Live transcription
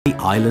the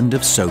island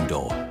of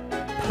Sodor.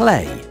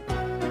 Play.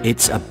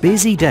 It's a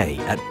busy day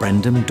at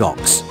Brendam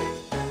Docks.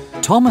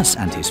 Thomas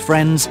and his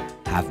friends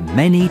have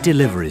many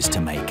deliveries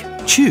to make.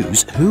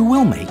 Choose who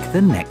will make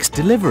the next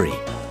delivery.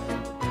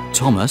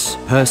 Thomas,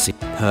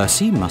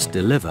 Percy must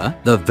deliver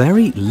the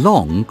very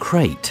long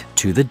crate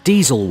to the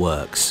diesel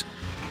works.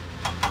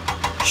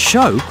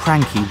 Show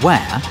Cranky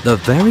where the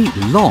very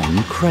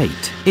long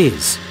crate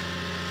is.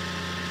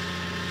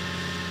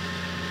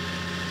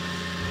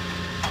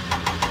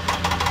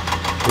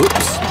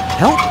 Oops.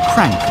 Help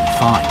Cranky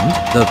find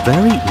the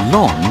very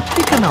long...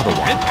 Pick another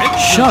one.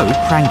 Show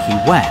Cranky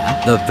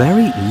where the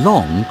very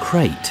long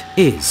crate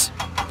is.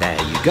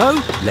 There you go.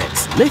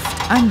 Let's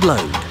lift and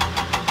load.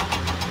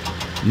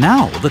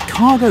 Now the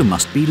cargo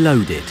must be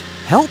loaded.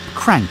 Help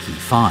Cranky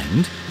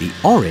find the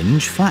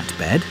orange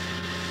flatbed.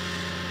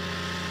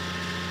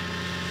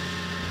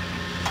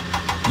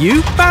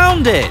 You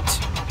found it!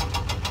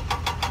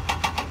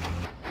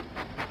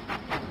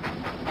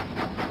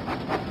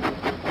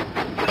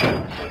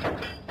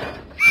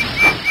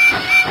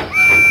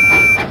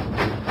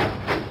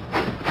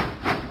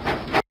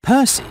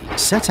 Percy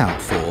set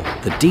out for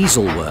the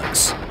diesel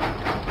works.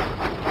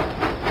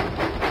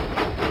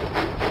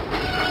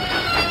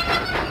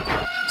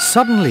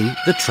 Suddenly,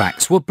 the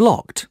tracks were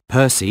blocked.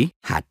 Percy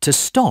had to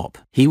stop.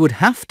 He would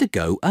have to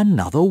go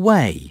another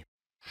way.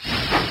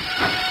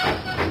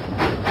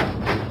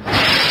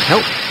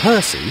 Help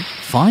Percy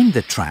find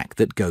the track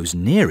that goes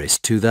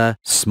nearest to the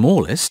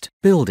smallest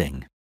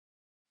building.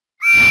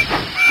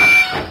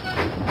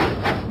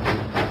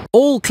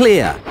 All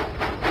clear!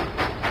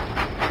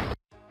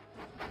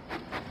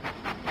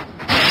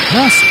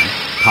 Percy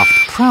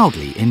puffed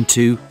proudly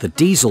into the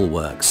diesel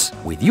works.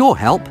 With your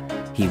help,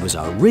 he was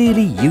a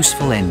really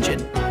useful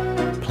engine.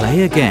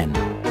 Play again.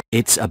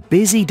 It's a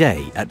busy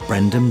day at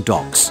Brendam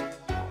Docks.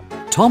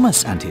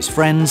 Thomas and his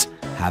friends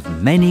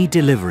have many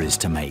deliveries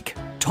to make.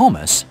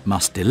 Thomas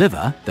must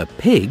deliver the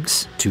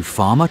pigs to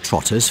Farmer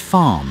Trotter's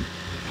farm.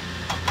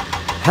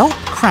 Help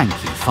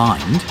Cranky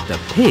find the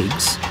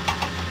pigs.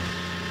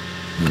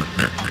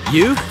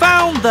 You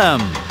found them!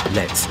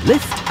 Let's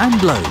lift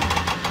and load.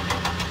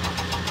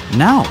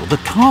 Now the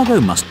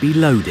cargo must be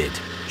loaded.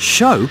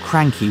 Show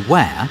Cranky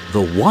where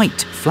the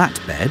white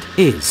flatbed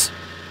is.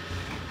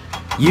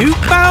 You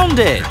found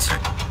it!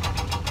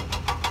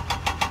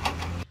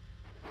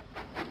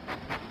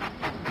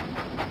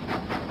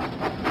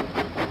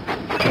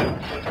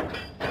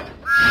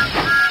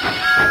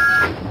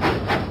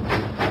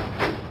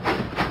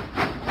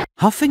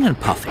 Huffing and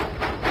puffing,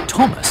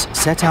 Thomas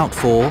set out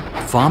for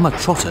Farmer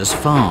Trotter's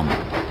farm.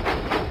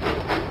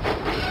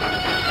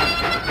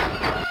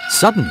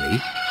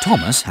 Suddenly,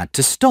 Thomas had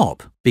to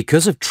stop.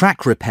 Because of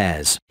track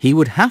repairs, he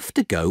would have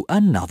to go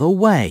another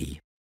way.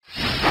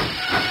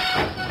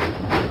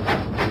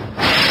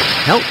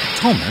 Help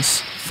Thomas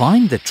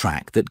find the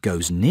track that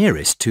goes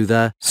nearest to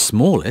the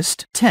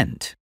smallest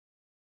tent.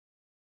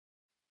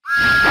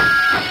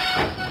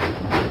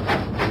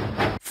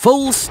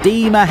 Full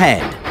steam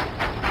ahead!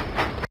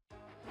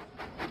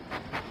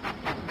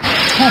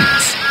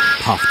 Thomas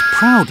puffed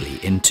proudly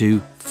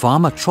into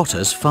Farmer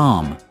Trotter's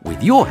farm.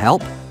 With your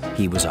help,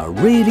 he was a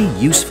really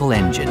useful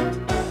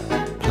engine.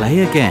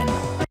 Play again.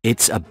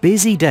 It's a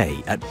busy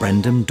day at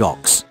Brendam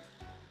Docks.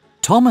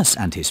 Thomas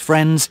and his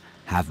friends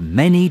have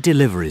many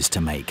deliveries to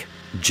make.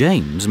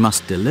 James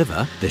must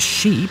deliver the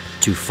sheep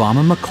to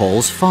Farmer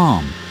McCall's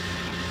farm.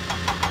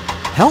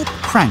 Help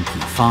Cranky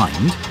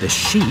find the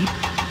sheep.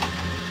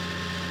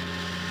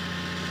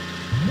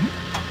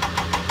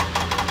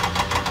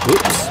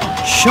 Oops.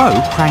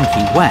 Show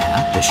Cranky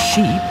where the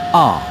sheep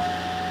are.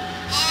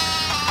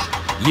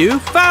 You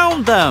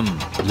found them!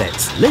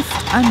 Let's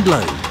lift and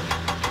load.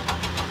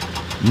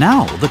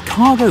 Now the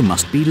cargo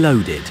must be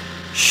loaded.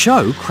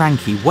 Show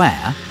Cranky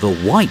where the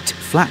white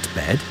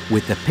flatbed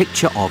with the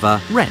picture of a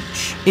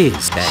wrench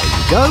is. There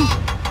you go.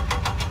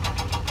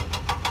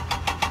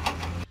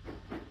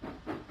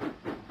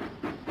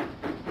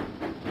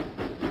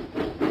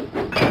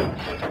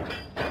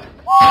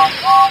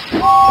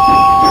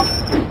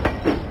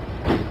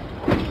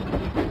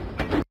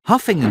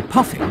 Huffing and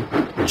puffing,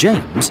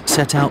 James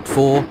set out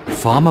for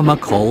Farmer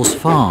McCall's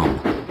farm.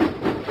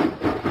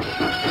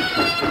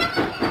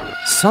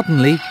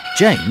 Suddenly,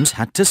 James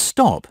had to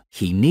stop.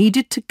 He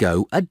needed to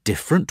go a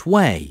different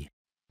way.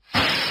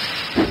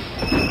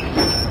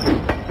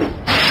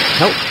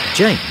 Help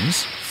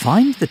James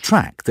find the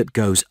track that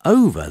goes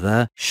over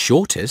the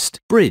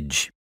shortest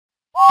bridge.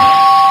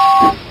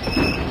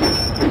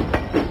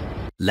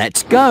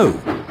 Let's go!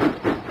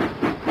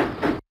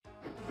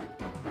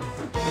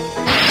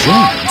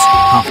 James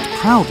puffed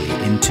proudly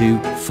into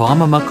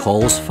Farmer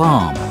McCall's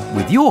farm.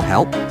 With your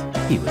help,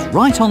 he was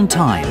right on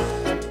time.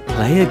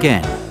 Play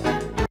again.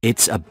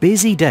 It's a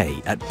busy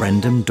day at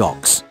Brendam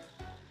Docks.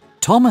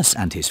 Thomas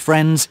and his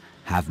friends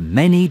have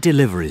many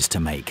deliveries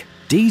to make.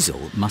 Diesel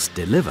must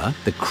deliver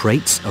the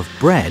crates of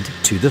bread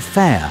to the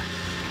fair.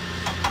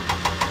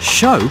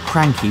 Show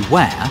Cranky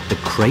where the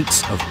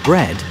crates of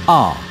bread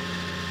are.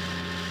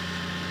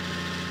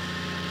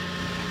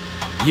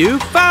 You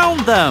found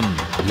them!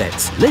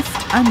 Let's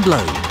lift and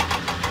load.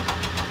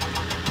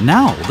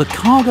 Now the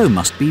cargo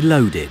must be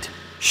loaded.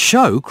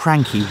 Show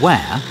Cranky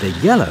Ware the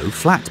yellow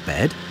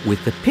flatbed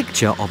with the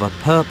picture of a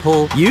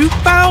purple... You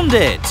found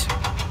it!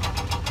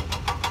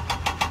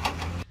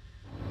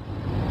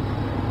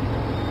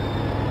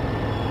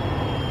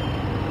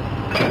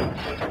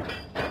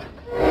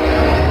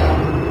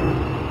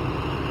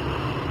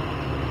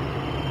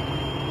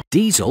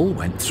 Diesel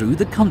went through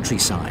the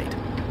countryside.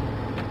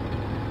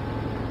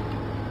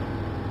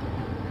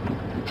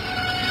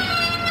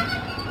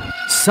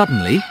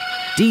 Suddenly,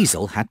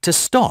 Diesel had to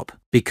stop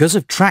because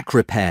of track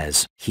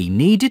repairs. He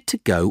needed to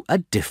go a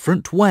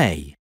different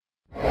way.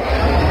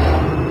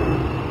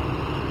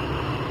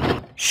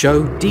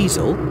 Show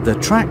Diesel the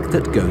track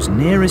that goes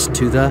nearest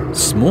to the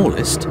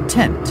smallest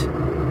tent.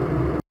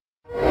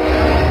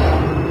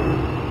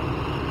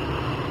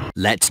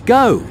 Let's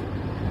go!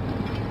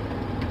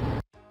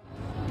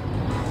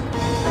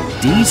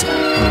 Diesel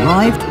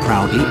arrived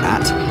proudly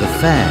at the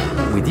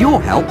fair. With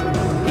your help,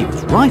 he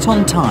was right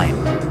on time.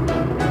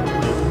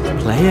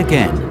 Play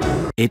again.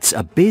 It's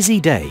a busy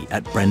day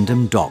at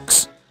Brendam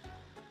Docks.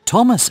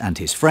 Thomas and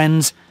his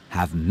friends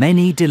have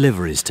many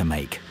deliveries to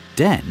make.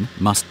 Den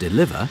must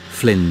deliver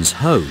Flynn's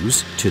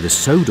hose to the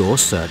Sodor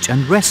Search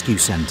and Rescue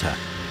Centre.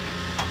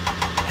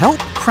 Help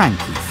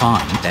Cranky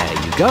find...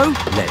 There you go.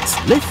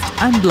 Let's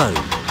lift and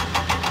load.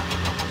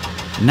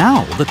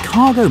 Now the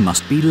cargo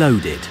must be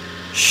loaded.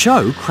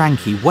 Show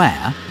Cranky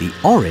Ware the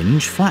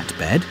orange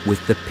flatbed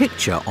with the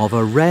picture of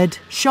a red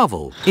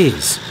shovel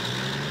is.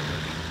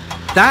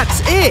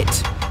 That's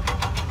it!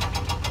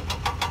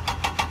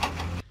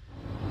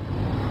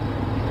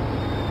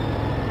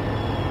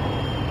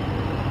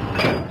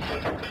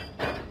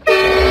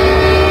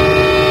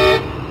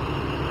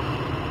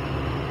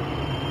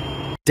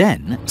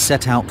 Den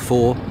set out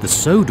for the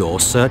Sodor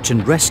Search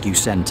and Rescue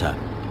Centre.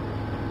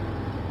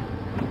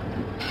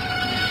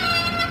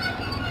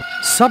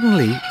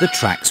 Suddenly, the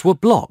tracks were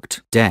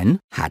blocked.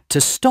 Den had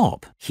to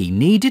stop. He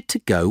needed to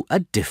go a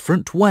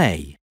different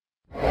way.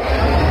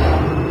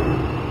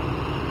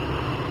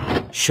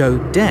 Show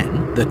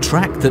Den the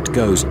track that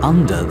goes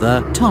under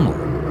the tunnel.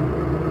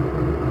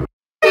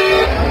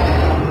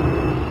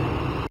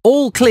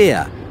 All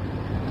clear!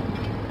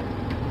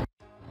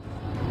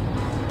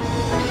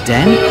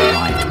 Den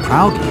arrived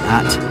proudly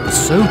at the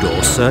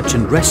Sodor Search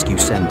and Rescue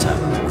Centre.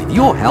 With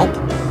your help,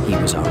 he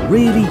was a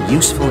really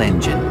useful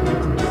engine.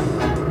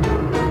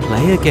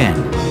 Play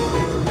again.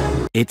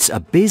 It's a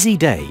busy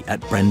day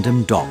at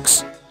Brendam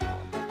Docks.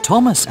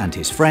 Thomas and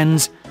his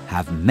friends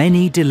have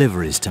many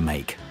deliveries to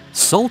make.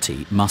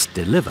 Salty must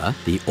deliver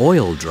the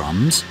oil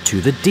drums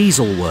to the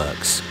diesel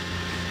works.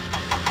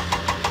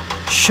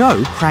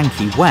 Show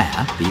Cranky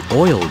Ware the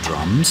oil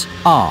drums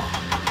are.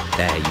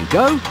 There you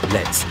go.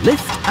 Let's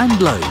lift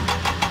and load.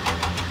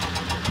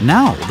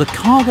 Now the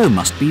cargo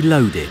must be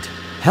loaded.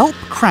 Help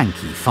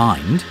Cranky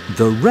find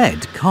the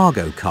red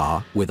cargo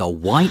car with a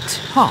white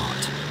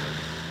heart.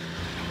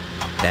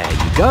 There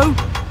you go.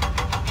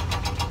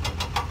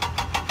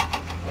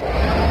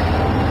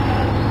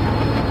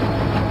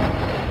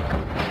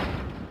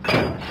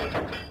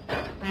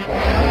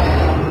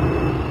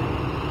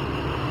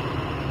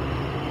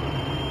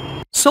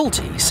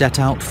 Salty set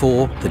out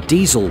for the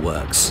diesel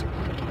works.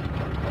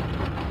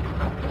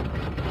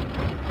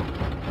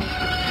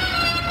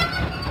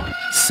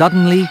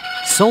 Suddenly,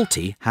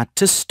 Salty had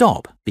to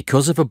stop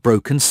because of a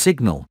broken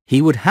signal.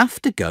 He would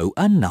have to go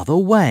another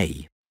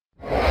way.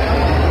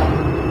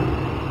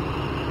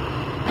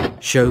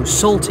 Show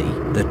Salty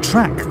the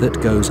track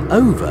that goes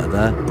over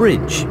the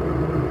bridge.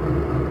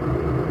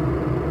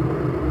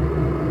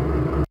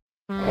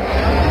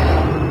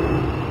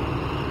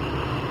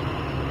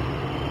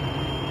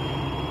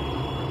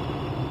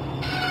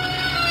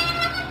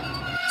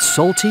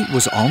 Salty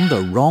was on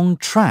the wrong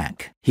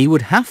track. He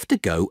would have to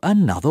go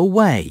another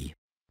way.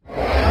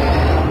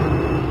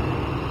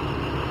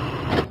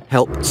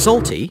 Help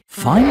Salty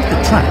find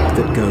the track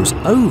that goes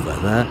over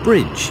the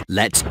bridge.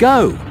 Let's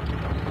go!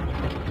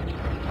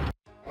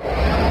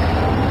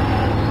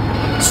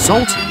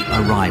 Salty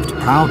arrived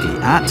proudly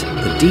at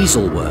the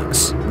diesel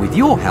works. With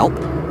your help,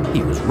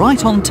 he was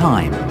right on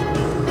time.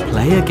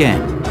 Play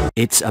again.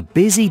 It's a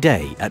busy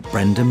day at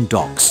Brendam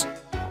Docks.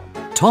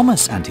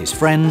 Thomas and his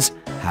friends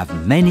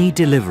have many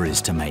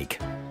deliveries to make.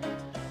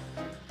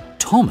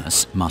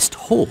 Thomas must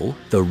haul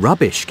the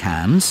rubbish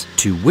cans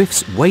to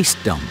Whiff's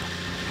waste dump.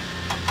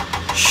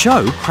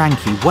 Show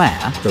Cranky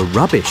where the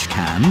rubbish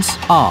cans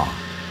are.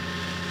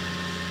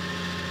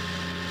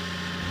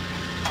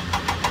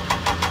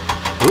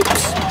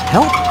 Oops!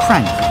 Help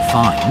Cranky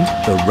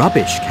find the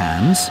rubbish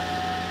cans.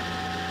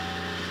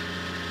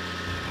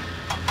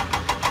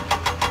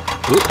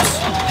 Oops!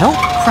 Help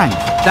Cranky.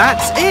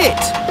 That's it!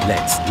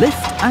 Let's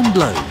lift and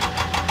load.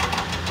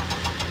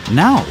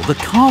 Now the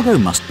cargo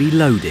must be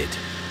loaded.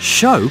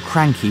 Show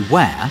Cranky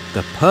where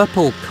the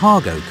purple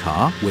cargo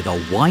car with a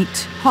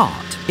white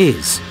heart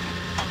is.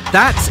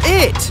 That's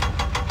it!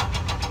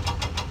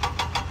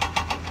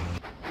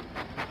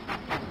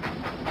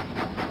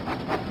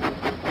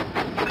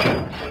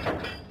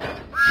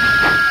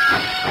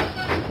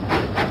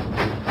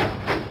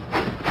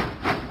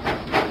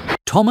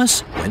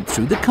 Thomas went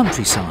through the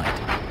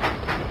countryside.